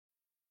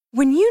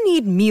When you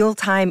need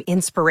mealtime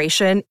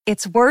inspiration,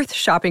 it's worth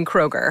shopping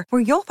Kroger,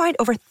 where you'll find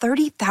over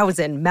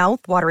 30,000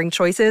 mouth-watering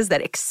choices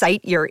that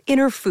excite your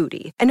inner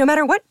foodie. And no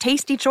matter what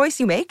tasty choice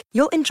you make,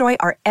 you'll enjoy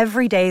our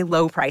everyday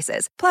low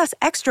prices, plus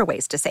extra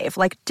ways to save,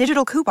 like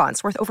digital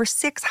coupons worth over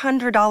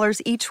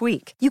 $600 each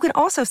week. You can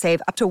also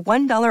save up to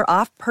 $1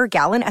 off per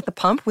gallon at the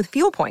pump with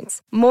fuel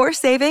points. More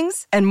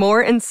savings and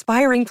more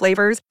inspiring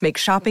flavors make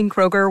shopping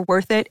Kroger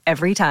worth it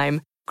every time.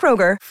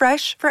 Kroger,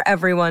 fresh for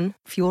everyone.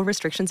 Fuel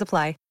restrictions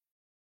apply.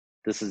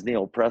 This is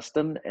Neil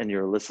Preston, and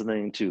you're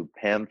listening to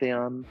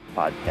Pantheon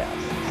Podcasts.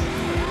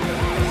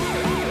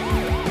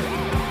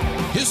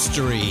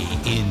 History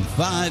in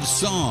 5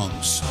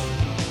 Songs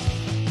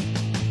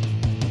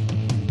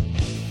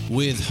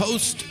with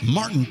host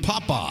Martin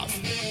Popoff.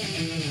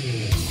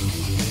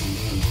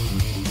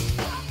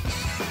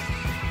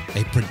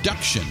 A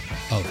production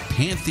of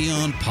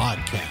Pantheon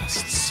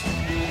Podcasts.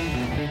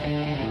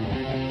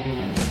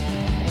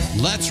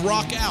 Let's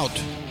rock out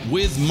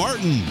with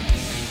Martin.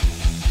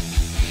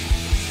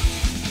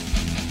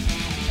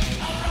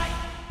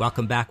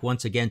 Welcome back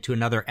once again to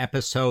another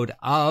episode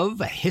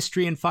of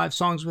History in 5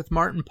 Songs with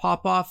Martin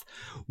Popoff.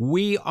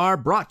 We are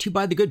brought to you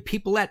by the good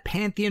people at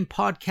Pantheon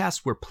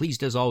Podcasts. We're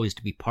pleased as always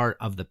to be part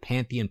of the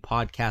Pantheon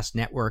Podcast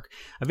Network,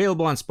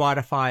 available on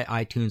Spotify,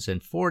 iTunes,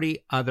 and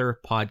 40 other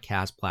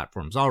podcast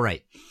platforms. All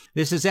right,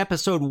 this is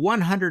episode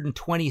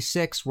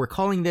 126. We're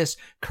calling this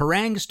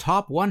Kerrang's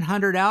Top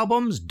 100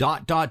 Albums, ...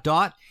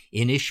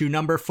 in issue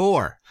number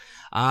 4.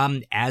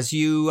 As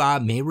you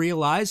may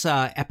realize,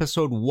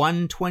 episode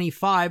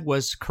 125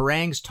 was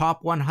Kerrang's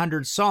Top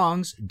 100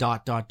 Songs, ...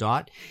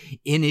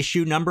 in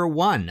issue number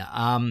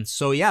 1.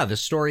 So yeah, the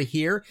story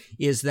here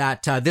is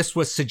that this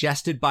was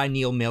suggested by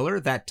Neil Miller,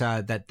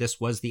 that this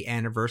was the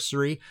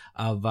anniversary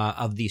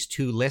of these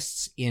two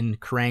lists in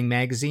Kerrang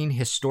magazine.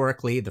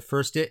 Historically, the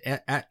first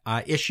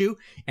issue,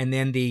 and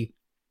then the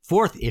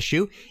 4th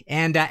issue.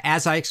 And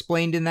as I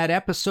explained in that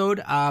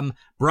episode,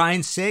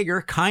 Brian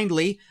Sager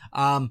kindly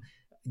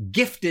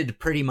gifted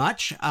pretty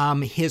much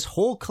his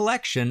whole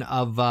collection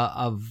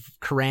of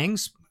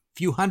Kerrangs,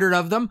 few hundred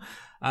of them,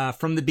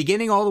 from the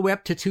beginning all the way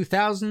up to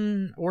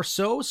 2000 or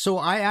so. So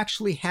I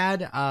actually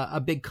had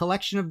a big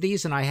collection of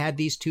these, and I had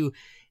these two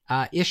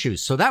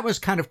issues. So that was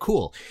kind of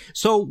cool.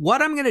 So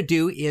what I'm going to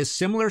do is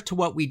similar to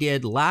what we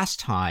did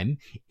last time,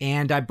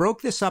 and I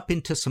broke this up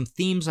into some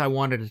themes I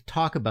wanted to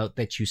talk about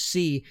that you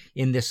see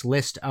in this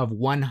list of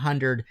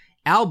 100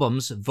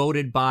 albums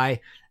voted by,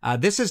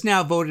 this is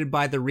now voted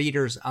by the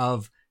readers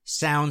of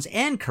Sounds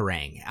and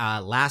Kerrang.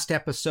 Last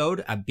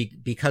episode,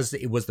 because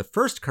it was the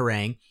first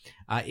Kerrang,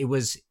 it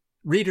was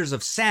readers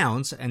of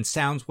Sounds, and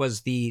Sounds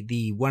was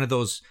the one of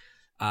those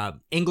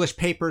English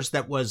papers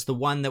that was the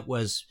one that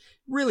was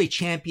really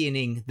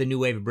championing the new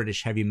wave of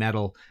British heavy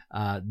metal,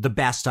 the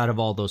best out of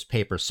all those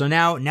papers. So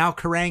now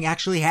Kerrang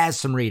actually has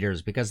some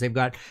readers because they've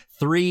got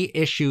 3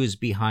 issues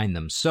behind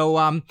them.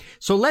 So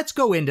let's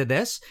go into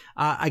this.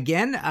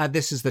 Again,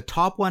 this is the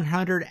top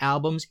 100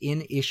 albums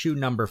in issue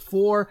number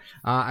 4.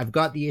 I've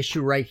got the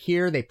issue right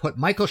here. They put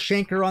Michael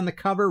Schenker on the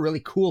cover.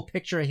 Really cool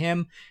picture of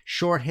him,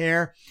 short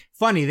hair.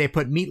 Funny, they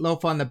put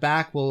Meatloaf on the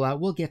back.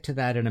 We'll get to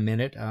that in a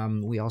minute.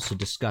 We also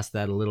discussed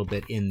that a little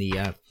bit in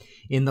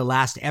the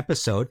last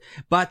episode.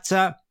 But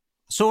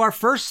so our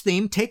first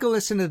theme, take a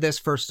listen to this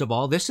first of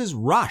all. This is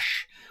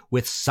Rush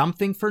with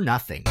Something for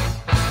Nothing.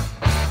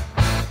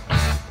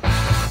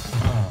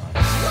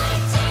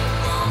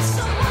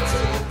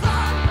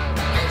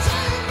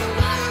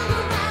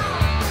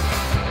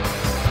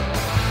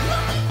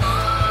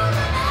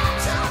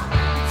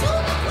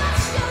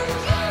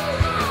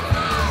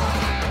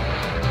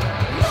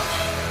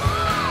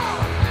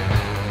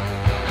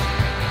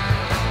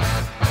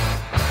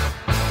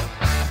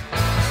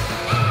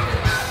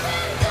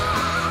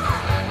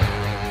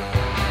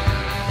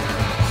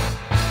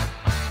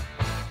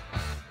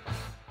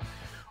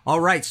 All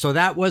right, so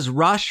that was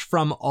Rush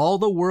from All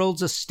the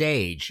World's a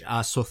Stage.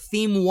 So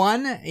theme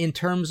 1 in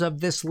terms of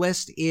this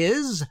list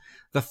is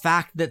the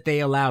fact that they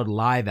allowed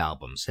live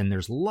albums, and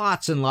there's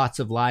lots and lots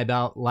of live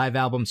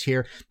albums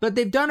here, but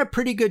they've done a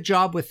pretty good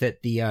job with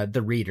it.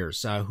 The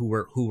readers who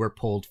were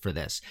polled for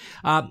this.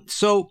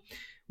 So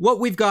what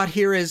we've got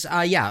here is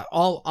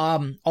All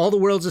the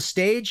World's a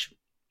Stage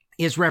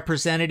is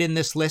represented in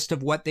this list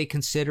of what they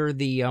consider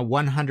the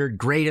 100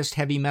 greatest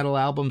heavy metal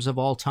albums of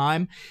all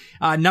time.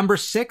 Number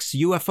 6,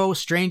 UFO,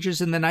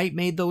 Strangers in the Night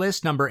made the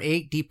list. Number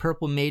 8, Deep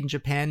Purple, Made in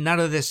Japan. None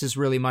of this is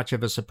really much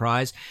of a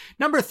surprise.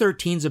 Number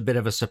 13 is a bit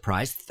of a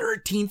surprise.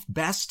 13th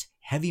best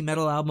heavy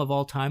metal album of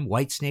all time,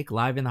 Whitesnake,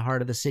 Live in the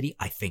Heart of the City?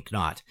 I think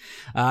not.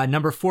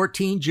 Number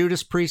 14,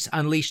 Judas Priest,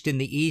 Unleashed in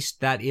the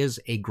East. That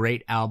is a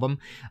great album.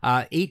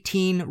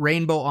 18,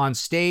 Rainbow on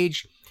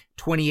Stage.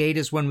 28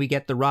 is when we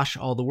get the Rush,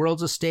 All the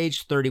World's a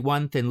Stage.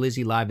 31, Thin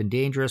Lizzy, Live and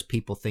Dangerous.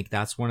 People think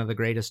that's one of the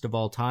greatest of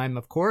all time,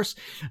 of course.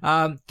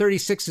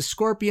 36 is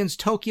Scorpions,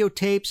 Tokyo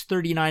Tapes.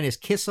 39 is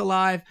Kiss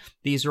Alive.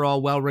 These are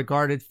all well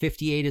regarded.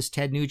 58 is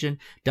Ted Nugent,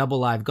 Double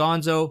Live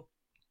Gonzo.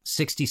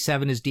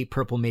 67 is Deep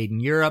Purple, Made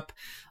in Europe.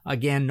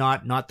 Again,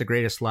 not the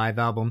greatest live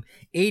album.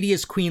 80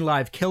 is Queen,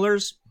 Live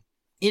Killers.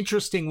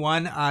 Interesting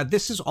one.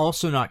 This is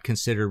also not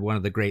considered one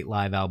of the great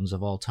live albums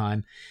of all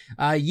time.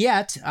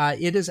 Yet,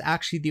 it is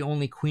actually the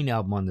only Queen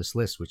album on this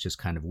list, which is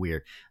kind of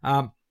weird.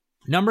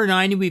 Number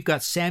 90, we've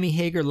got Sammy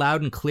Hagar,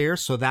 Loud and Clear.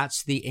 So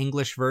that's the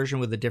English version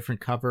with a different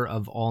cover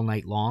of All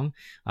Night Long.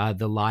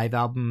 The live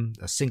album,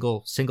 a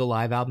single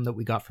live album that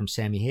we got from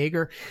Sammy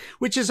Hagar,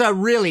 which is a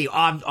really,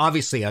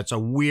 obviously, it's a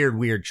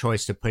weird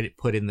choice to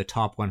put in the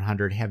top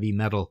 100 heavy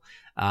metal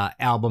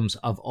albums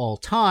of all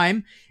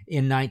time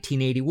in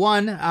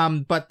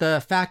 1981. But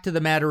the fact of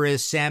the matter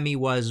is Sammy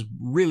was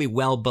really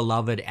well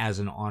beloved as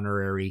an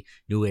honorary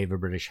New Wave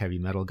of British heavy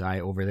metal guy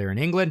over there in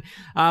England.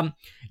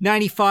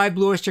 95,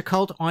 Blue Oyster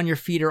Cult, On Your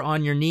Feet or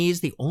On Your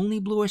Knees, the only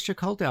Blue Oyster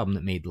Cult album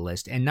that made the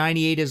list. And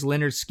 98 is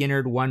Lynyrd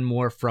Skynyrd, One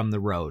More from the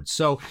Road.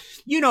 So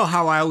you know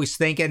how I always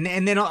think, and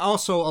then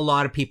also a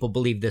lot of people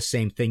believe this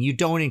same thing. You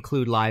don't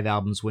include live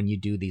albums when you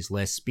do these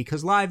lists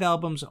because live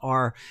albums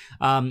are,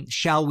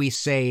 shall we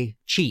say,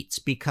 cheats,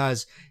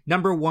 because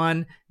number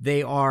one,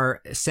 they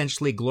are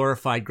essentially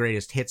glorified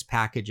greatest hits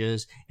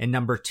packages, and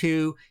number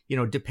two, you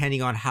know,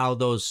 depending on how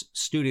those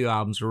studio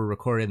albums were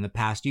recorded in the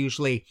past,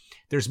 usually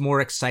there's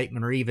more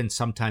excitement or even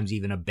sometimes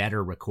even a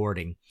better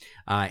recording,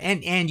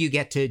 and you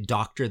get to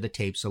doctor the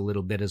tapes a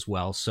little bit as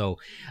well. So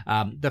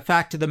the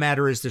fact of the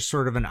matter is there's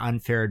sort of an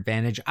unfair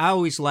advantage. I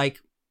always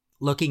like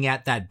looking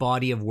at that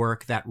body of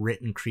work, that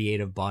written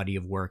creative body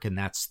of work, and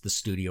that's the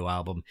studio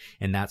album,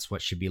 and that's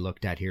what should be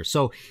looked at here.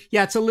 So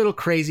yeah, it's a little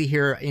crazy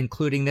here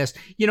including this.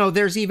 You know,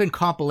 there's even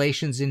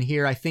compilations in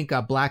here. I think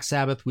Black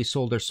Sabbath, We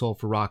Sold Our Soul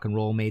for Rock and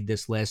Roll made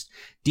this list.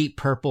 Deep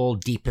Purple,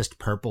 Deepest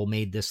Purple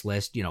made this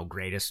list, you know,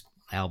 greatest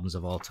albums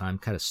of all time.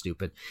 Kind of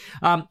stupid.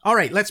 All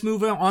right, let's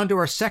move on to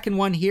our second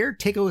one here.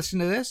 Take a listen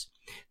to this.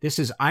 This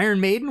is Iron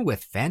Maiden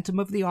with Phantom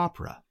of the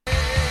Opera.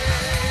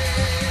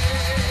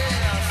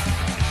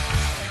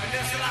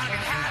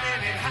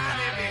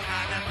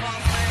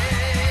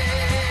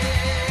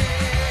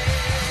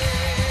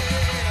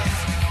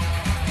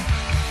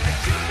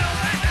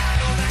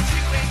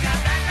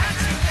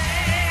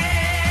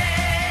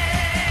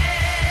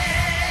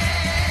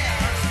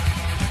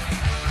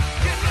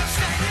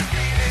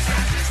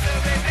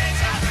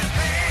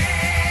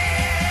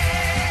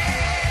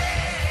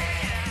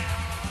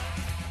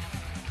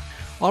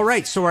 All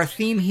right, so our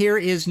theme here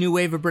is New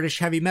Wave of British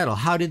Heavy Metal.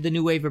 How did the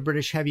New Wave of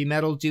British Heavy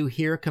Metal do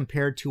here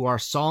compared to our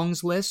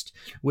songs list,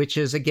 which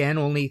is, again,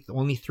 only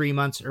 3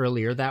 months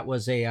earlier? That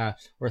was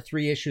or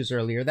 3 issues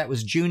earlier. That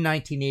was June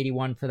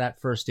 1981 for that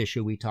first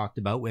issue we talked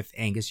about with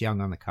Angus Young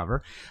on the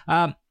cover.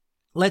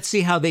 Let's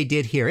see how they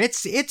did here.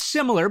 It's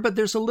similar, but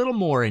there's a little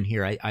more in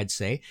here, I'd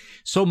say.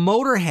 So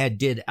Motorhead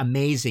did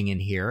amazing in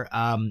here.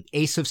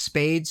 Ace of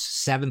Spades,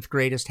 7th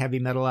greatest heavy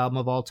metal album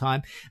of all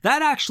time.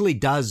 That actually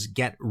does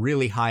get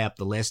really high up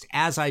the list.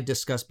 As I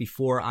discussed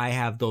before, I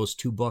have those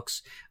 2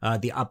 books,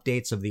 the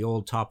updates of the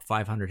old top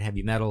 500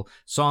 heavy metal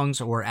songs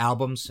or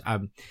albums.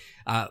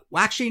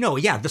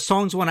 The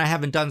songs one I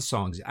haven't done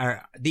songs.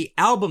 The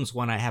albums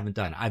one I haven't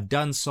done. I've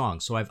done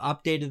songs. So I've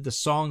updated the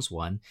songs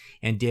one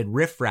and did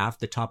Riff Raff,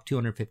 the top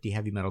 250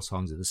 heavy metal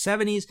songs of the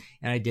 70s.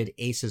 And I did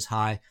Aces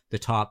High, the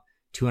top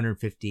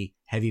 250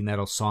 heavy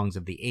metal songs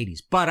of the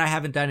 80s. But I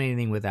haven't done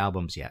anything with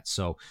albums yet.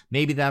 So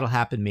maybe that'll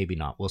happen, maybe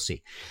not. We'll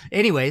see.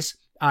 Anyways,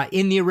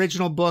 in the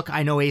original book,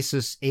 I know Ace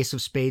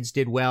of Spades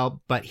did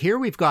well. But here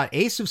we've got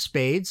Ace of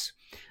Spades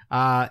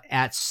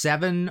at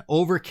 7,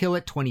 Overkill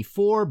at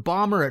 24,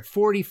 Bomber at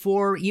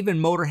 44, even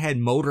Motorhead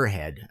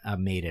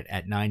made it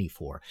at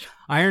 94.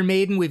 Iron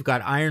Maiden, we've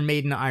got Iron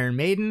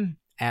Maiden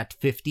at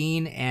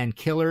 15, and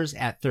Killers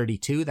at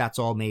 32. That's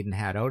all Maiden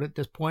had out at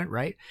this point,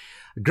 right?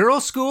 Girl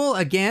School,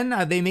 again,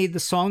 they made the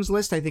songs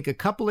list, I think, a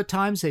couple of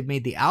times. They've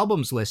made the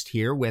albums list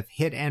here with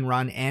Hit and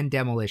Run and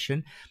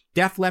Demolition.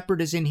 Def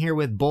Leppard is in here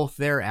with both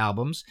their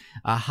albums.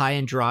 High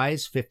and Dry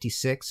is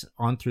 56.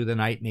 On Through the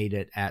Night made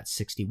it at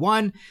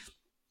 61.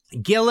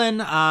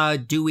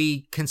 Gillan, do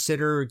we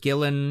consider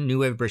Gillan New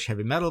Wave of British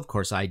Heavy Metal? Of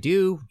course I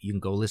do. You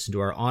can go listen to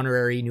our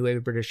honorary New Wave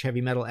of British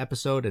Heavy Metal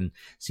episode and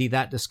see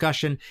that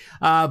discussion.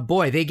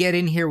 They get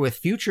in here with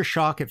Future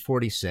Shock at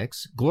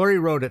 46, Glory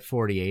Road at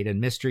 48,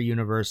 and Mr.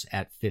 Universe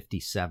at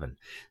 57.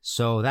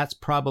 So that's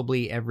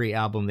probably every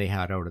album they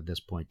had out at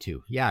this point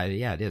too. Yeah,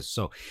 it is.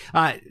 So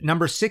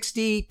number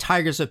 60,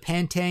 Tigers of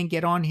Pantang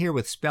get on here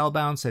with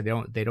Spellbound. So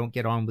they don't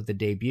get on with the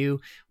debut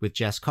with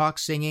Jess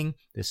Cox singing.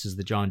 This is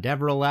the John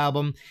Deverell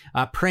album.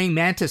 Praying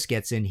Mantis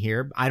gets in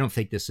here. I don't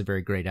think this is a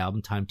very great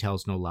album, Time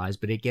Tells No Lies,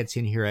 but it gets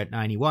in here at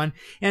 91.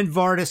 And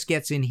Vardis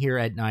gets in here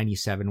at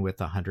 97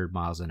 with 100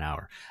 miles an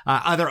hour.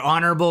 Other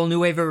honorable New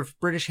Wave of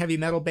British heavy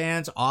metal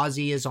bands,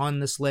 Ozzy is on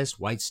this list,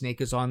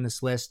 Whitesnake is on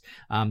this list,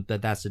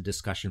 but that's a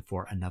discussion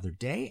for another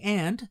day.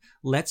 And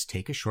let's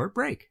take a short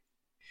break.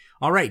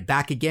 All right,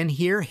 back again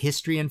here,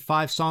 History in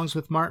 5 Songs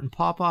with Martin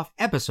Popoff,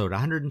 episode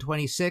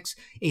 126,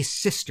 a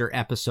sister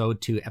episode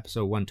to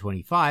episode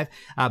 125,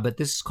 but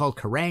this is called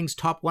Kerrang's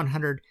Top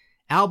 100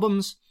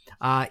 Albums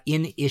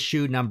in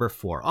issue number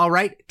 4. All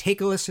right,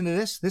 take a listen to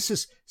this. This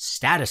is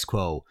Status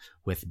Quo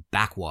with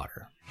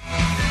Backwater.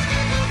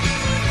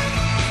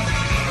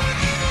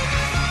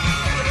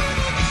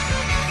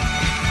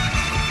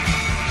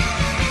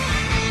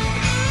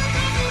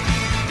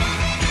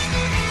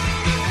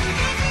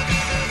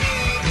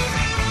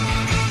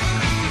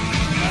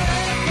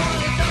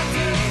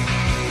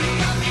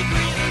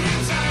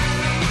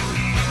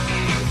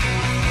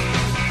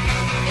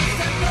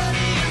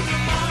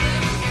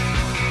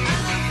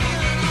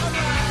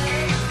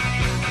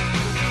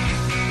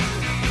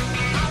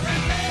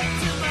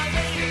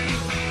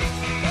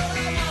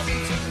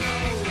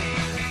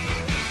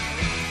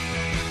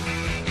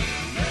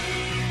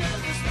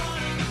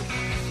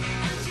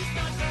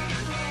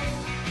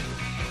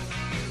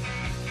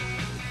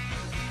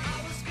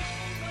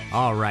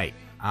 All right.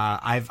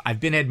 I've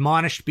been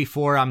admonished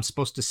before. I'm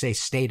supposed to say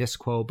status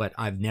quo, but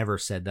I've never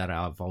said that.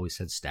 I've always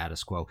said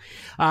status quo.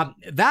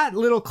 That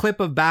little clip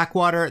of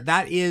Backwater,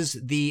 that is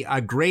the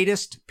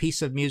greatest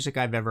piece of music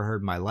I've ever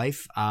heard in my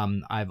life.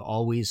 I've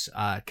always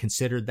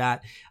considered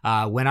that.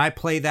 When I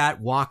play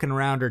that, walking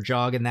around or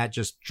jogging, that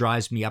just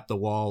drives me up the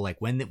wall. Like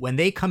when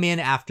they come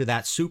in after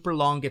that super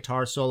long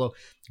guitar solo,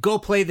 go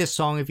play this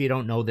song if you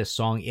don't know this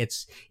song.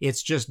 It's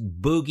just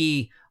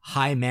boogie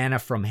high mana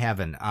from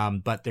heaven.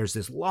 But there's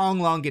this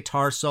long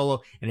guitar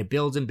solo, and it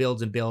builds and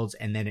builds and builds,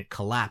 and then it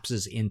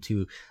collapses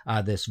into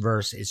this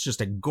verse. It's just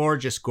a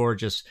gorgeous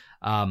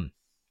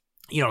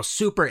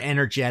super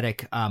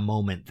energetic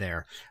moment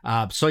there.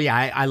 So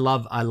yeah, I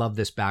love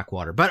this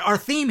Backwater. But our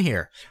theme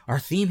here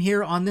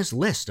on this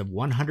list of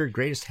 100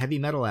 greatest heavy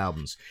metal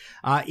albums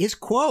is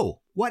Quo.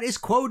 What is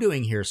Quo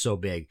doing here so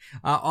big?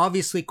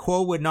 Obviously,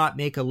 Quo would not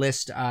make a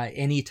list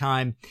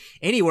anytime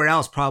anywhere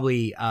else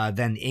probably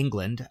than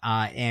England,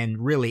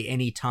 and really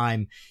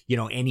anytime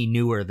any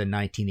newer than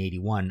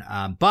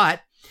 1981.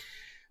 But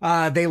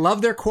they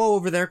love their Quo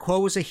over there. Quo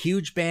was a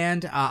huge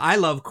band. I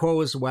love Quo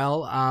as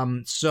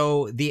well.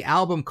 So the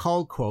album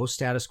called Quo,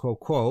 Status Quo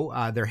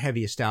Quo, their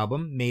heaviest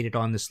album, made it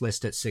on this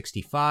list at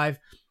 65.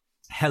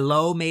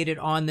 Hello made it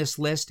on this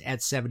list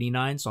at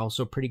 79. It's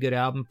also a pretty good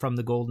album from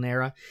the golden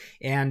era.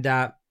 And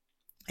at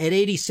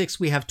 86,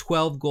 we have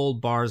 12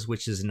 Gold Bars,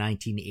 which is a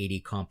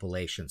 1980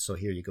 compilation. So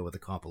here you go with the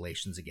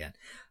compilations again.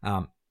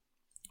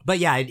 But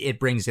yeah,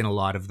 it brings in a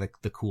lot of the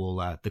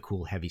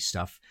cool heavy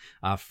stuff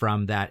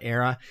from that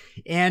era,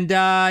 and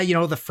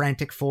the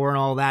Frantic Four and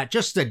all that.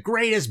 Just the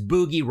greatest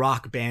boogie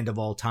rock band of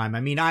all time. I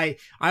mean, I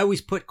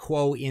always put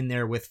Quo in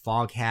there with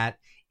Foghat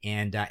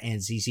and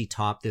ZZ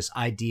Top, this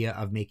idea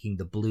of making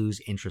the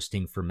blues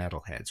interesting for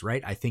metalheads,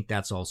 right? I think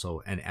that's also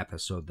an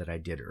episode that I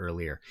did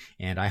earlier,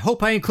 and I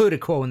hope I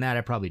included Quo in that.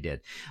 I probably did.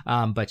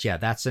 But yeah,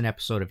 that's an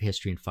episode of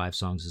History in 5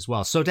 Songs as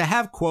well. So to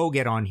have Quo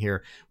get on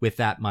here with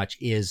that much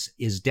is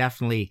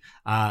definitely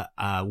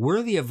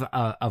worthy of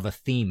a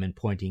theme and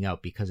pointing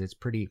out, because it's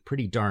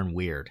pretty darn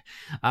weird.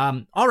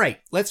 All right,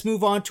 let's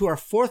move on to our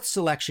fourth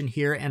selection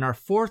here, and our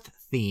fourth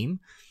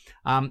theme.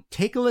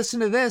 Take a listen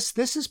to this.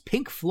 This is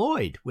Pink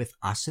Floyd with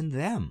Us and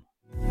Them.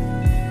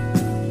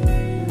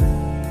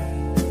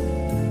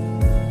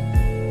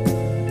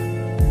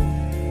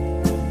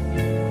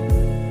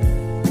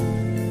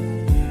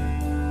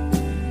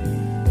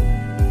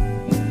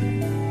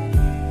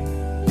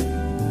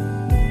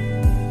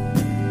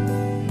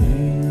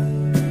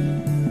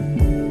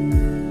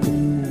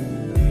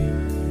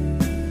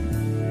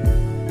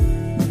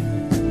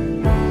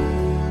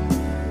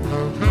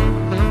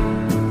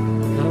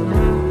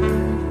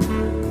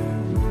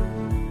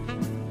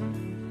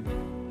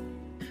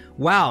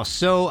 Wow,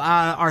 so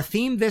our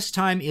theme this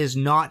time is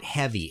not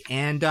heavy,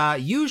 and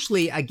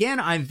usually, again,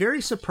 I'm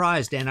very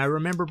surprised, and I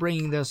remember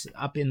bringing this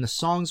up in the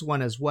songs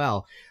one as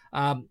well.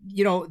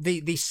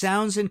 The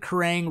Sounds and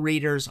Kerrang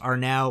readers are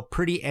now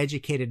pretty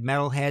educated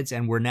metalheads,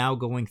 and we're now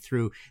going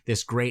through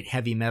this great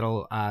heavy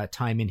metal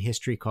time in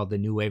history called the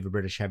New Wave of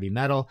British Heavy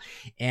Metal.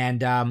 And,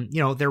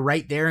 they're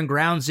right there in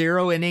ground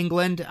zero in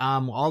England,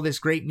 all this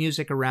great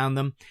music around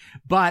them.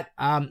 But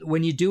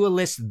when you do a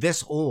list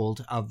this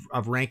old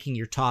of ranking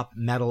your top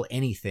metal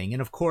anything,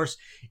 and of course,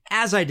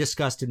 as I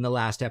discussed in the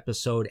last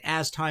episode,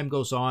 as time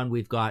goes on,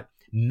 we've got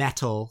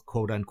metal,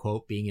 quote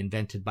unquote, being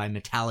invented by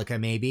Metallica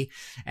maybe,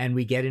 and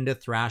we get into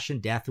thrash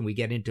and death, and we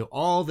get into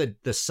all the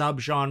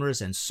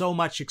subgenres and so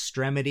much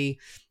extremity,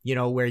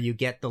 where you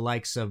get the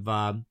likes of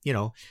I'm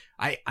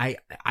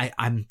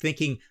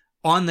thinking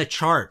on the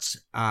charts,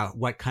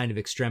 what kind of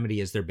extremity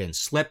has there been?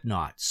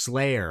 Slipknot,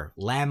 Slayer,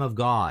 Lamb of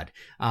God.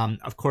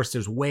 Of course,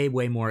 there's way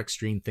more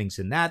extreme things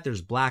than that.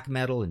 There's black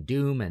metal and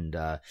doom and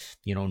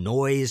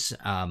noise,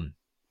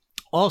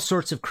 all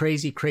sorts of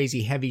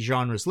crazy heavy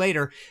genres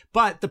later.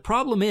 But the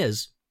problem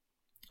is,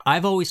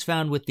 I've always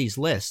found with these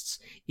lists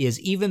is,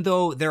 even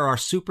though there are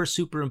super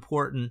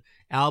important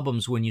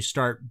albums when you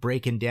start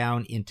breaking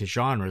down into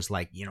genres,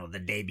 like, the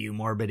debut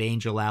Morbid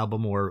Angel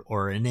album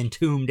or an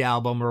Entombed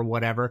album or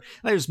whatever,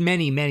 there's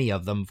many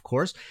of them, of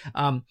course.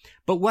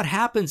 But what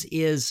happens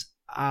is,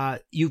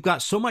 you've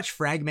got so much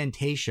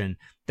fragmentation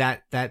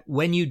that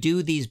when you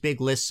do these big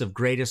lists of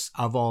greatest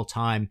of all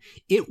time,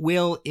 it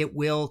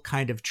will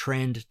kind of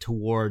trend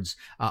towards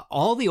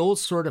all the old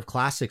sort of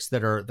classics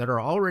that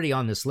are already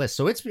on this list.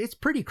 So it's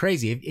pretty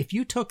crazy. If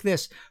you took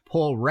this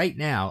poll right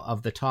now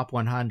of the top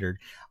 100,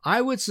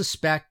 I would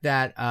suspect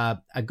that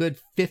a good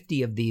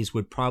 50 of these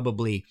would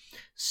probably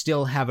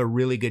still have a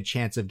really good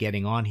chance of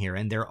getting on here,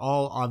 and they're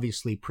all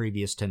obviously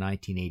previous to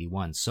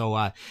 1981.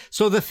 So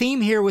the theme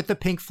here with the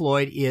Pink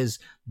Floyd is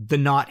the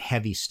not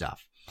heavy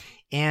stuff.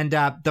 And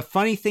the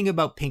funny thing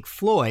about Pink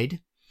Floyd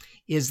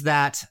is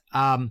that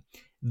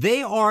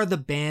they are the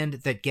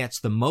band that gets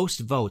the most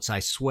votes, I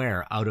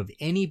swear, out of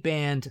any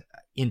band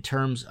in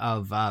terms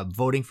of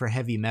voting for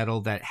heavy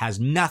metal that has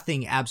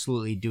nothing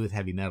absolutely to do with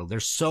heavy metal. They're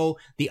so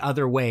the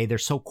other way. They're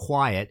so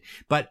quiet.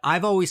 But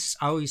I've always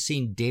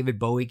seen David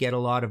Bowie get a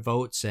lot of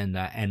votes and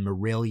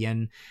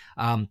Marillion.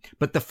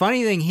 But the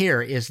funny thing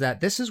here is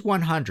that this is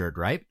 100,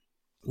 right?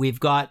 We've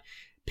got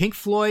Pink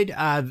Floyd,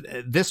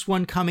 this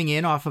one coming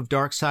in off of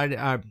Dark Side.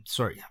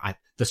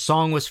 The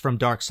song was from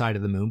Dark Side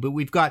of the Moon, but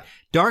we've got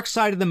Dark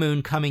Side of the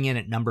Moon coming in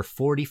at number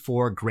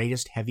 44,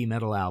 greatest heavy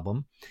metal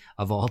album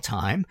of all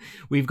time.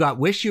 We've got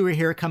Wish You Were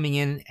Here coming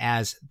in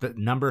as the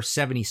number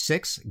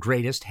 76,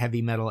 greatest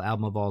heavy metal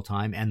album of all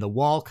time, and The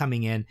Wall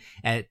coming in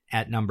at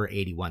number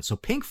 81. So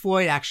Pink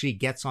Floyd actually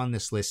gets on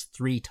this list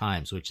 3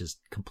 times, which is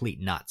complete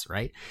nuts,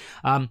 right?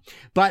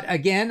 But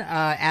again,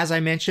 as I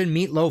mentioned,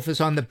 Meat Loaf is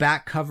on the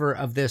back cover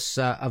of this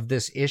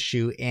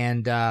issue,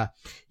 and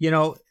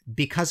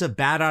because of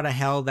Bat Outta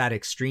Hell, that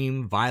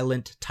extreme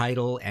violent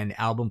title and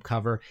album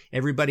cover,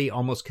 everybody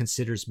almost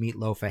considers Meat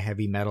Loaf a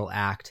heavy metal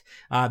act.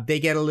 They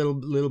get a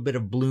little bit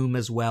of bloom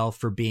as well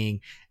for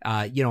being,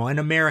 an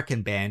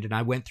American band. And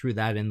I went through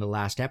that in the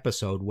last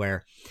episode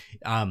where,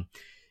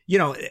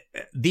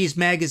 these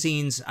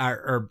magazines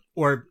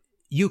or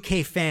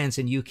UK fans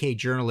and UK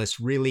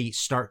journalists really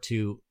start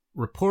to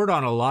report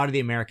on a lot of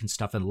the American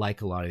stuff and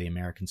like a lot of the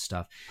American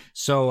stuff.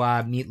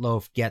 So Meat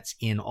Loaf gets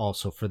in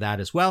also for that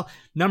as well.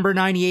 Number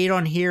 98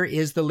 on here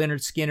is the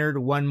Lynyrd Skynyrd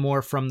One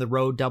More from the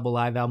Road double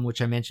live album,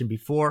 which I mentioned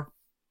before.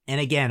 And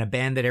again, a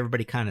band that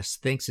everybody kind of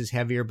thinks is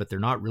heavier, but they're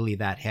not really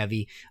that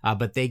heavy.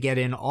 But they get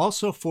in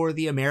also for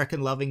the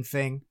American loving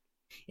thing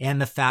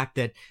and the fact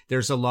that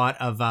there's a lot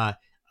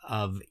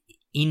of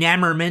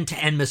enamorment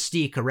and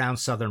mystique around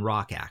Southern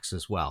rock acts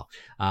as well.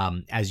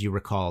 As you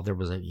recall, there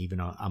was even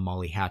a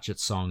Molly Hatchet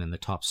song in the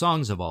top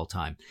songs of all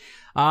time.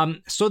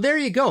 So there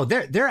you go.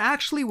 There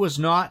actually was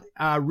not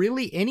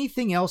really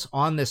anything else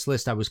on this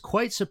list. I was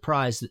quite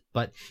surprised,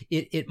 but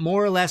it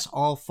more or less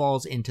all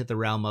falls into the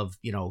realm of,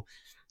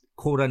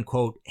 quote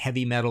unquote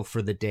heavy metal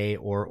for the day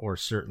or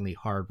certainly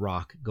hard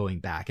rock going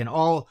back. And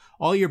all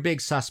your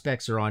big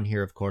suspects are on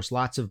here, of course.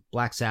 Lots of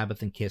Black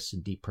Sabbath and Kiss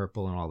and Deep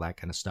Purple and all that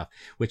kind of stuff,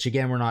 which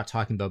again, we're not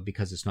talking about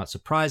because it's not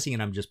surprising.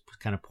 And I'm just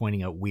kind of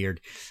pointing out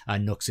weird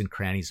nooks and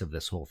crannies of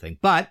this whole thing.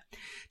 But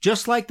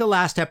just like the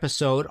last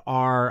episode,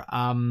 our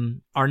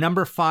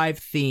number 5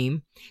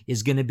 theme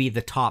is going to be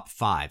the top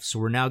 5. So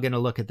we're now going to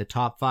look at the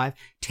top 5.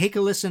 Take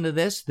a listen to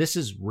this. This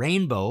is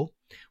Rainbow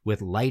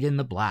with Light in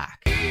the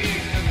Black.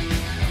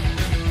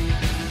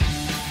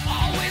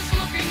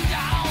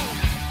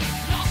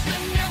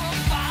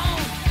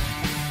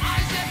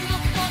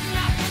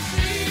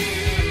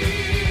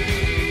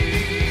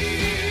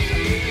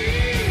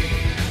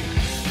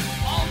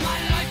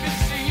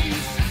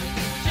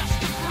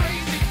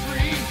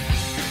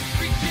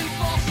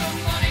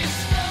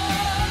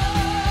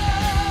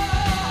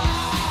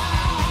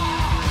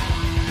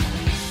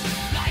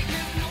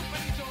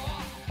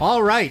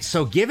 All right,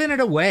 so giving it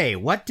away,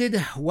 what did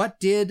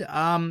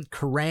Kerrang,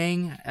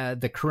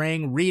 the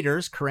Kerrang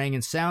readers, Kerrang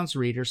and Sounds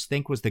readers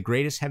think was the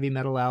greatest heavy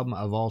metal album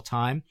of all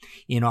time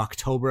in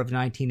October of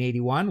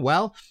 1981?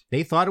 Well,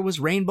 they thought it was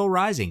Rainbow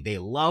Rising. They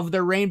love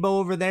their Rainbow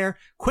over there,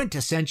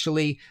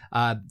 quintessentially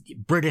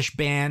British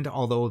band,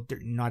 although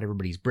not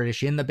everybody's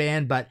British in the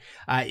band, but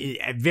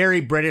a very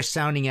British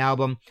sounding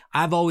album.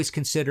 I've always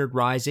considered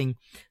Rising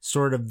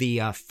sort of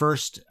the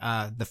first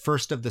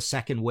of the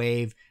second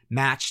wave,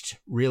 matched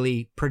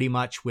really pretty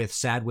much with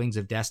Sad Wings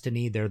of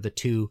Destiny. They're the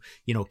two,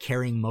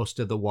 carrying most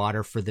of the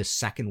water for this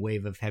second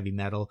wave of heavy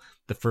metal.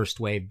 The first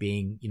wave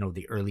being,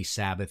 the early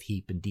Sabbath,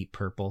 Heap, and Deep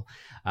Purple.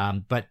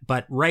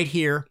 But right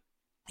here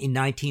in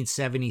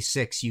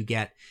 1976, you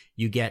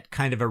get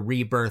kind of a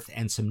rebirth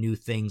and some new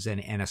things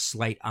and a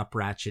slight up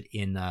ratchet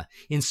in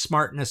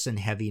smartness and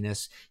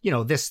heaviness.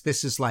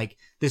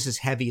 This is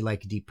heavy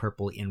like Deep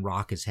Purple in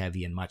rock is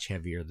heavy and much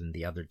heavier than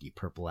the other Deep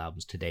Purple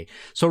albums today.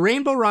 So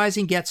Rainbow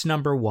Rising gets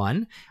number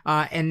 1.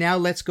 And now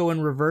let's go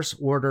in reverse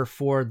order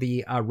for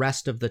the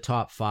rest of the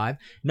top 5.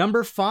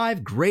 Number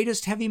 5,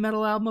 greatest heavy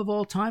metal album of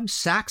all time,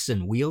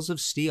 Saxon, Wheels of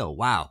Steel.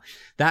 Wow.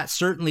 That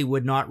certainly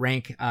would not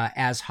rank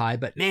as high,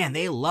 but man,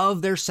 they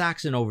love their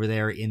Saxon over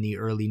there in the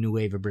early new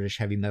wave of British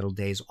heavy metal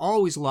days.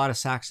 Always a lot of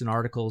Saxon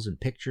articles and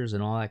pictures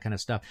and all that kind of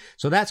stuff.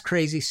 So that's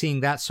crazy seeing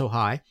that so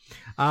high.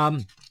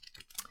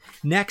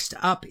 Next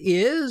up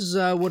is,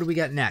 what do we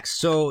got next?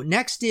 So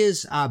next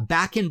is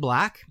Back in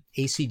Black,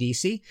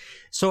 AC/DC.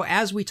 So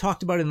as we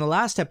talked about in the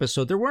last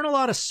episode, there weren't a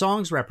lot of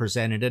songs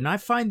represented, and I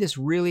find this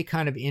really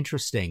kind of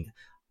interesting.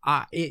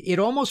 It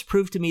almost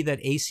proved to me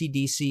that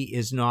AC/DC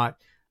is not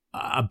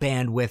a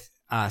band with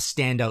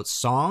standout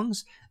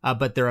songs,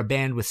 but they're a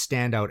band with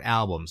standout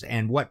albums.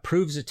 And what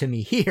proves it to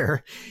me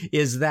here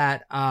is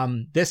that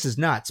this is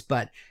nuts,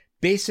 but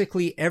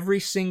basically every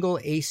single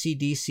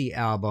AC/DC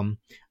album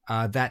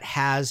that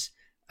has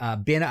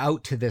been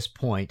out to this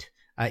point,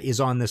 is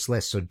on this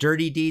list. So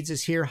Dirty Deeds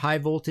is here, High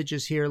Voltage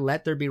is here,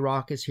 Let There Be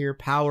Rock is here,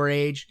 Power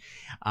Age,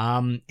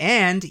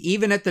 and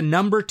even at the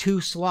number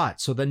 2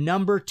 slot. So the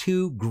number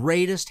 2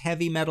 greatest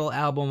heavy metal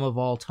album of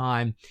all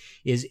time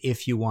is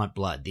If You Want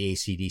Blood, the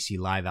AC/DC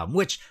live album,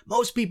 which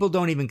most people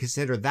don't even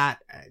consider that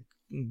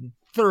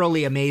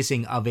thoroughly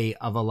amazing of a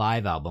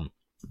live album.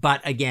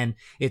 But again,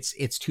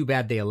 it's too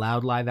bad they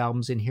allowed live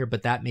albums in here,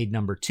 but that made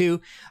number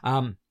 2.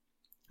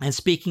 And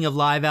speaking of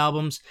live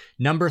albums,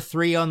 number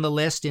 3 on the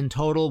list in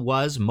total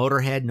was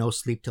Motorhead, No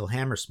Sleep Till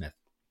Hammersmith.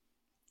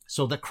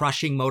 So the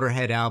crushing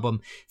Motorhead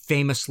album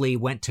famously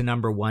went to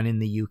number 1 in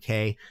the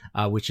UK,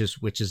 which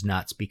is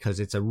nuts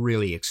because it's a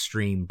really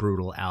extreme,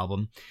 brutal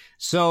album.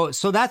 So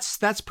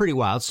that's pretty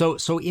wild.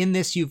 So in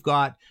this you've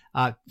got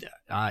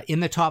in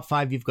the top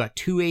 5 you've got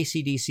 2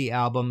 AC/DC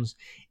albums,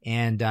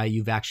 and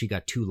you've actually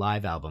got 2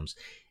 live albums.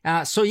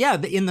 So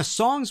yeah, in the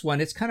songs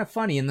one, it's kind of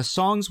funny. In the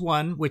songs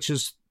one, which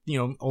is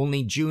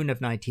only June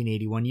of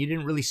 1981, you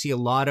didn't really see a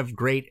lot of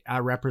great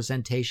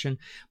representation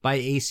by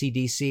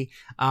AC/DC.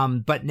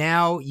 But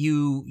now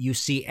you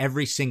see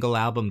every single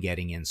album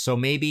getting in. So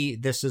maybe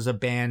this is a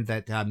band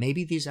that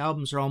maybe these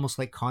albums are almost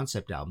like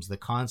concept albums. The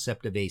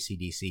concept of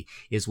AC/DC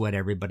is what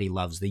everybody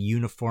loves, the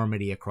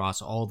uniformity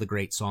across all the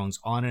great songs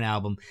on an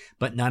album,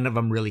 but none of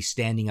them really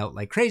standing out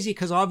like crazy,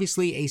 because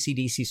obviously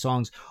AC/DC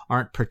songs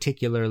aren't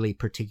particularly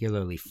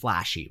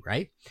flashy,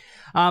 right?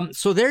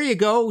 So there you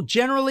go.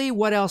 Generally,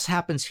 what else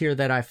happens here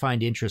that I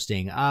find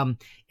interesting?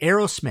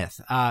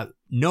 Aerosmith.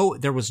 No,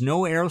 there was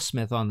no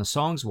Aerosmith on the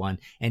songs one.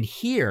 And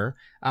here,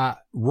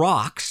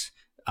 Rocks,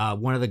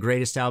 one of the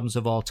greatest albums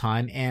of all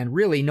time, and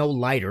really no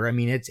lighter. I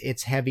mean,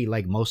 it's heavy,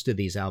 like most of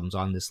these albums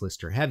on this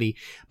list are heavy,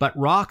 but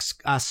Rocks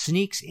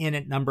sneaks in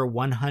at number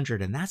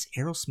 100, and that's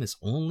Aerosmith's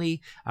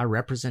only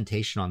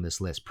representation on this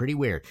list. Pretty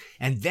weird.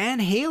 And Van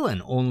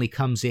Halen only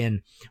comes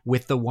in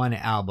with the one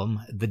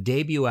album, the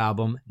debut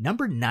album,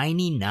 number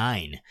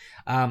 99.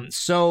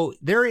 So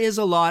there is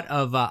a lot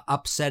of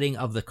upsetting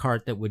of the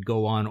cart that would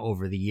go on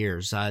over the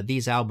years.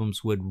 These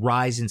albums would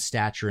rise in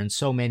stature, and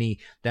so many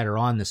that are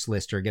on this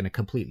list are going to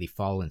completely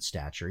fall in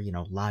stature,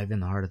 Live in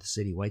the Heart of the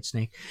City,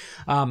 Whitesnake.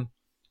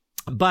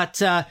 But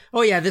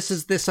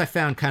this I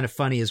found kind of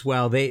funny as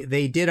well.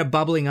 They did a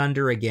bubbling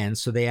under again,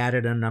 so they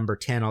added a number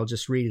 10. I'll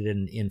just read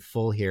it in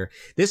full here.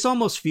 This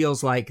almost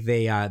feels like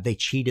they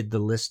cheated the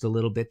list a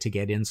little bit to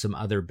get in some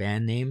other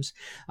band names.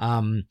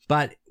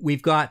 But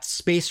we've got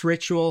Space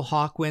Ritual,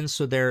 Hawkwind,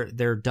 so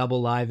their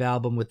double live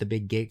album with the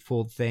big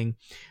gatefold thing.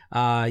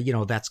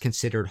 That's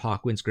considered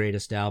Hawkwind's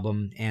greatest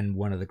album and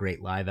one of the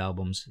great live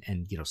albums,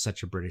 and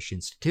such a British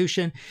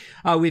institution.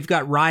 We've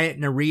got Riot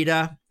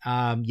Narita,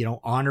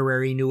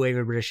 honorary new wave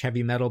of British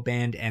heavy metal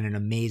band, and an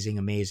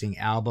amazing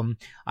album.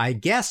 I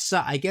guess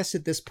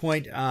at this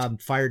point,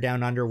 Fire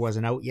Down Under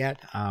wasn't out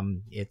yet.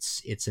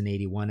 It's an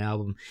 81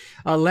 album.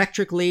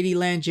 Electric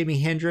Ladyland,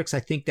 Jimi Hendrix. I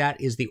think that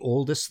is the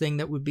oldest thing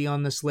that would be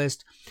on this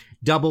list.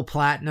 Double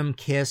platinum,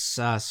 Kiss.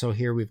 So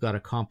here we've got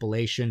a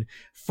compilation.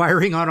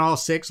 Firing on All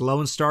Six,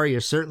 Lone Star. You're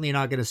certainly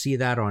not going to see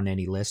that on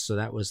any list. So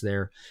that was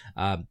their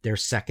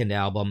second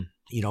album.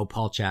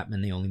 Paul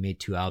Chapman, they only made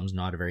 2 albums,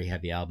 not a very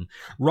heavy album.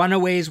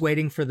 Runaways,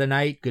 Waiting for the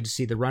Night. Good to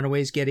see the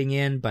Runaways getting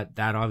in, but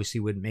that obviously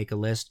wouldn't make a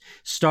list.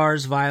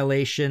 Stars,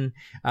 Violation.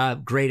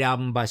 Great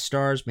album by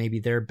Stars, maybe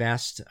their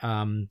best.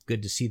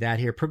 Good to see that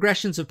here.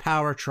 Progressions of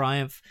Power,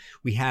 Triumph.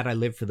 We had I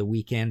Live for the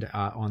Weekend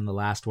on the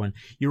last one.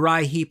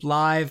 Uriah Heep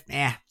Live.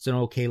 It's an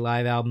okay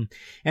live album.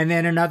 And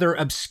then another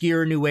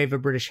obscure new wave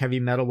of British heavy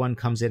metal one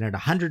comes in at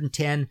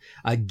 110.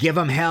 Give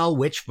 'Em Hell,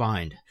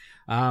 Witchfind.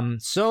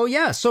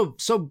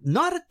 So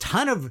not a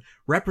ton of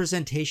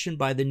representation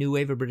by the new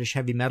wave of British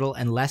heavy metal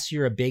unless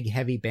you're a big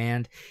heavy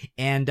band.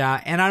 And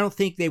I don't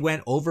think they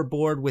went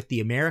overboard with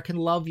the American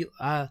love,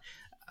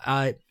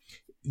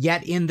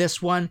 yet in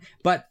this one,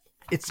 but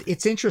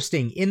it's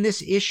interesting. In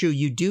this issue,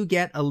 you do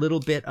get a little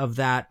bit of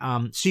that.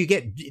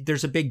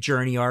 There's a big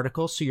Journey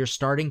article. So you're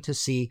starting to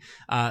see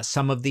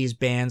some of these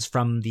bands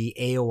from the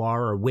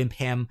AOR or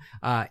Wimphem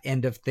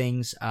end of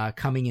things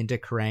coming into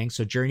Kerrang.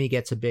 So Journey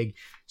gets a big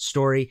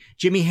story.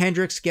 Jimi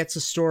Hendrix gets a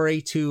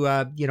story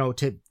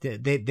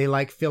they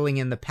like filling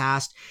in the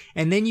past.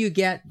 And then you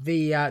get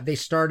they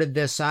started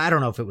this, I don't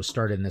know if it was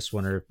started in this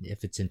one or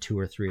if it's in 2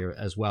 or 3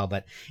 as well.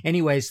 But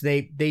anyways,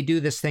 they do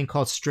this thing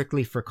called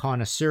Strictly for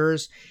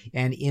Connoisseurs.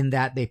 And in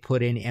that they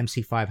put in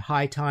MC5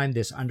 High Time,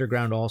 this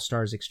Underground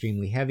All-Stars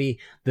Extremely Heavy,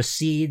 The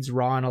Seeds,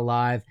 Raw and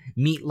Alive,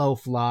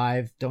 Meatloaf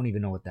Live, don't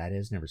even know what that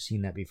is, never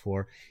seen that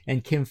before,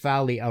 and Kim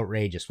Fowley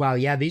Outrageous. Wow,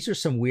 yeah, these are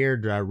some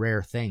weird,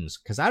 rare things,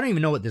 because I don't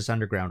even know what this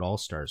Underground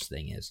All-Stars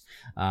thing is.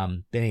 But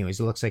anyways,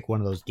 it looks like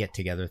one of those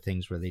get-together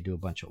things where they do a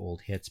bunch of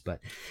old hits. But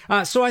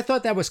so I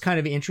thought that was kind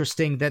of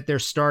interesting that they're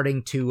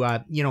starting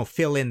to,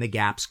 fill in the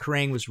gaps.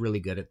 Kerrang was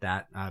really good at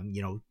that,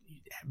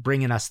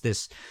 bringing us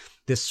this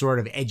sort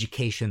of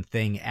education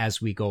thing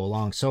as we go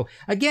along. So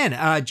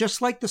again,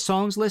 just like the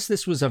songs list,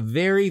 this was a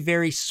very,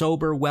 very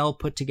sober, well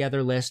put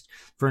together list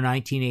for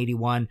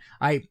 1981.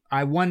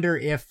 I wonder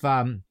if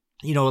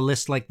a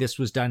list like this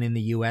was done in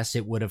the US,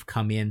 it would have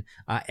come in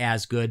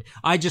as good.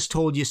 I just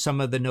told you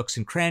some of the nooks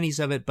and crannies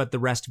of it, but the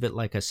rest of it,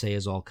 like I say,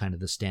 is all kind of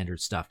the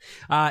standard stuff.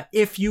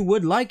 If you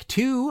would like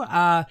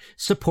to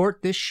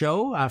support this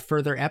show,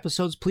 further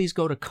episodes, please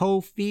go to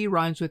Ko-fi,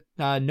 rhymes with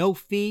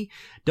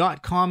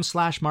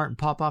nofee.com/Martin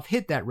Popoff.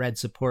 Hit that red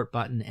support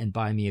button and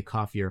buy me a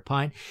coffee or a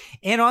pint.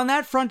 And on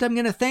that front, I'm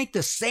going to thank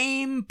the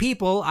same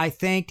people I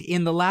thanked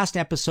in the last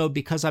episode,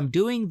 because I'm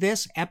doing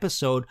this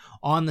episode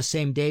on the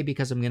same day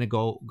because I'm going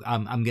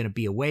to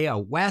be away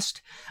out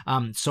west.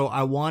 So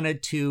I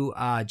wanted to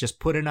just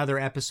put another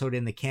episode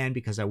in the can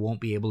because I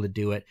won't be able to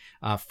do it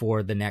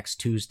for the next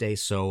Tuesday.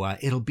 So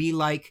it'll be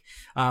like,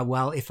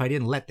 if I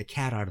didn't let the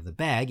cat out of the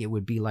bag, it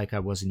would be like I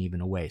wasn't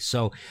even away.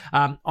 So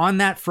on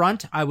that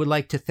front, I would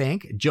like to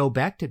thank Joe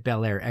Becht at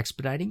Bel Air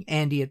Expediting,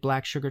 Andy at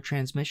Black Sugar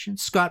Transmission,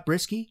 Scott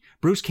Brisky,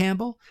 Bruce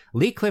Campbell,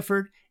 Lee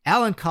Clifford,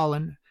 Alan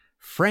Cullen,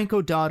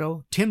 Franco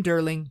Dotto, Tim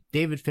Derling,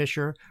 David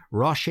Fisher,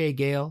 Roche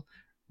Gale,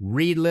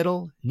 Reed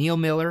Little, Neil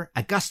Miller,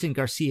 Agustin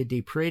Garcia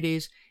de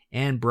Paredes,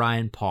 and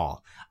Brian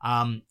Paul.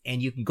 And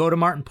you can go to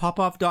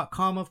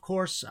martinpopoff.com, of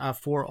course,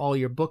 for all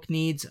your book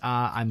needs.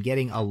 I'm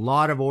getting a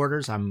lot of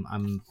orders.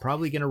 I'm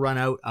probably going to run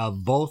out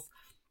of both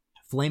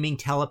Flaming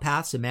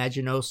Telepaths,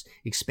 Imaginos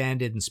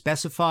Expanded and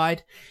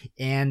Specified,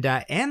 and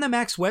the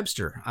Max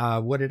Webster.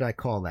 What did I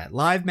call that?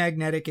 Live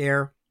Magnetic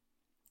Air,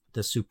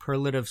 the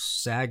superlative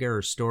saga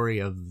or story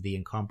of the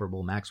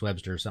incomparable Max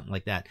Webster, or something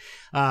like that,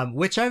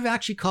 which I've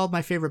actually called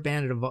my favorite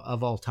band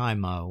of all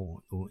time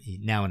now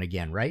and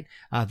again, right?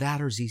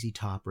 That or ZZ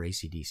Top or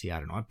AC/DC, I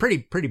don't know.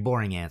 Pretty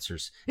boring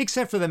answers,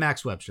 except for the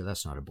Max Webster.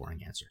 That's not a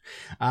boring answer.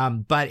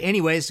 But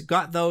anyways,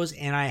 got those,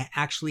 and I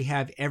actually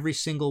have every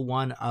single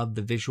one of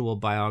the visual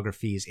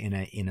biographies in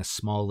a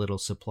small little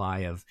supply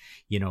of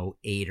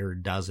 8 or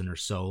dozen or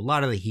so. A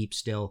lot of the heap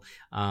still.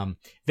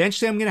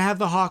 Eventually I'm going to have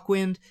the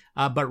Hawkwind,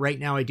 but right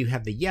now I do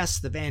have the Yes,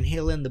 the Van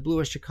Halen, the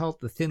Bluish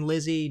Occult, the Thin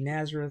Lizzy,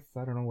 Nazareth,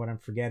 I don't know what I'm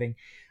forgetting,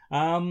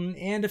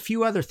 and a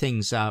few other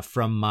things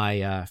from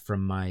my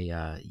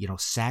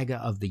saga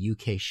of the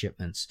UK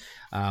shipments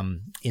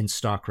in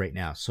stock right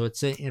now. So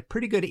it's a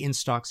pretty good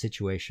in-stock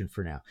situation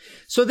for now.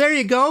 So there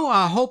you go.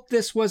 I hope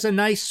this was a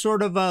nice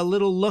sort of a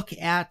little look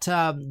at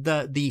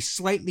the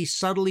slightly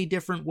subtly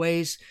different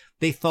ways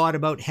they thought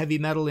about heavy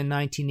metal in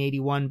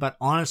 1981, but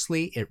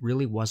honestly, it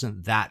really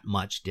wasn't that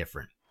much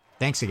different.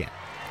 Thanks again.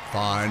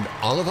 Find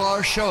all of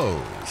our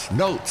shows,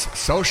 notes,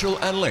 social,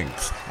 and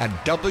links at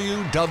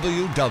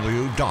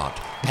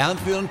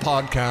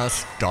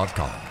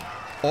www.pantheonpodcast.com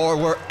or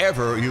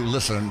wherever you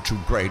listen to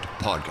great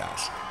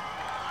podcasts.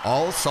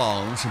 All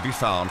songs can be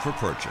found for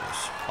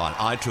purchase on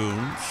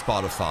iTunes,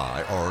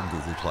 Spotify, or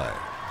Google Play.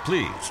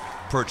 Please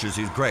purchase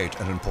these great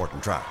and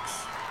important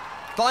tracks.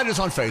 Find us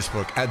on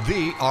Facebook at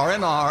the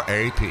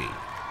RNRAP.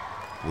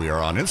 We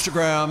are on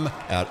Instagram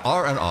at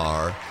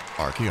RNR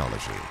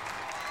Archaeology.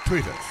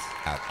 Tweet us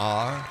at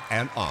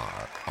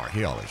RNR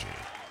Archaeology.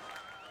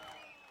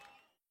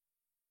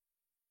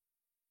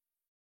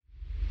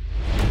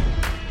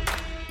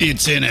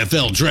 It's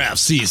NFL draft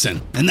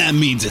season, and that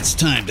means it's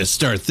time to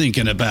start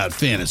thinking about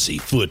fantasy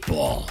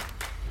football.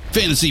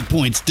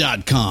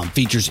 FantasyPoints.com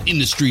features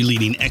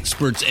industry-leading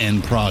experts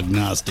and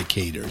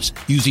prognosticators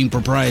using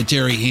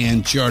proprietary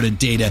hand-charted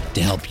data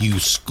to help you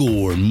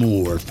score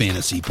more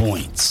fantasy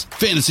points.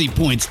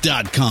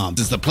 FantasyPoints.com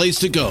is the place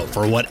to go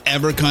for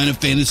whatever kind of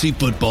fantasy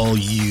football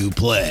you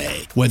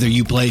play. Whether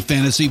you play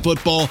fantasy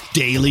football,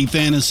 daily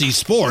fantasy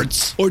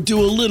sports, or do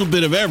a little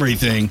bit of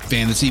everything,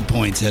 Fantasy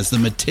Points has the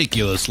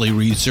meticulously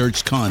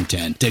researched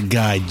content to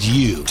guide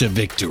you to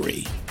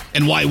victory.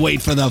 And why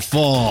wait for the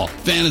fall?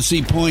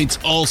 Fantasy Points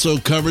also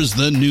covers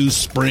the new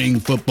spring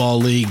football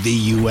league,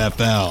 the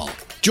UFL.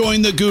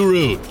 Join the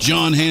guru,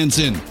 John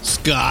Hansen,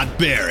 Scott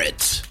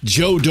Barrett,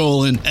 Joe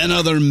Dolan, and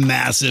other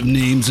massive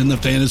names in the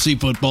fantasy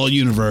football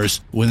universe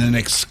with an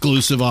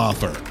exclusive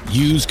offer.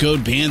 Use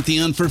code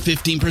Pantheon for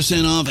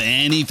 15% off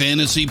any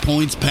Fantasy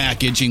Points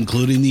package,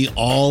 including the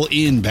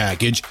all-in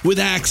package, with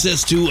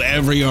access to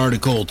every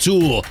article,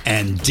 tool,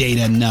 and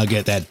data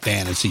nugget that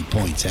Fantasy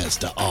Points has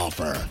to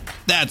offer.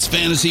 That's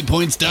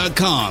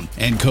FantasyPoints.com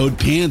and code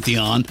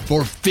Pantheon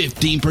for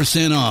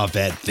 15% off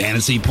at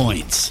Fantasy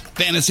Points.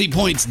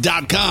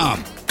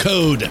 FantasyPoints.com,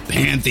 code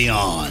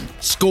Pantheon.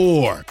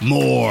 Score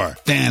more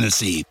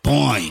fantasy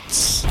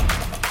points.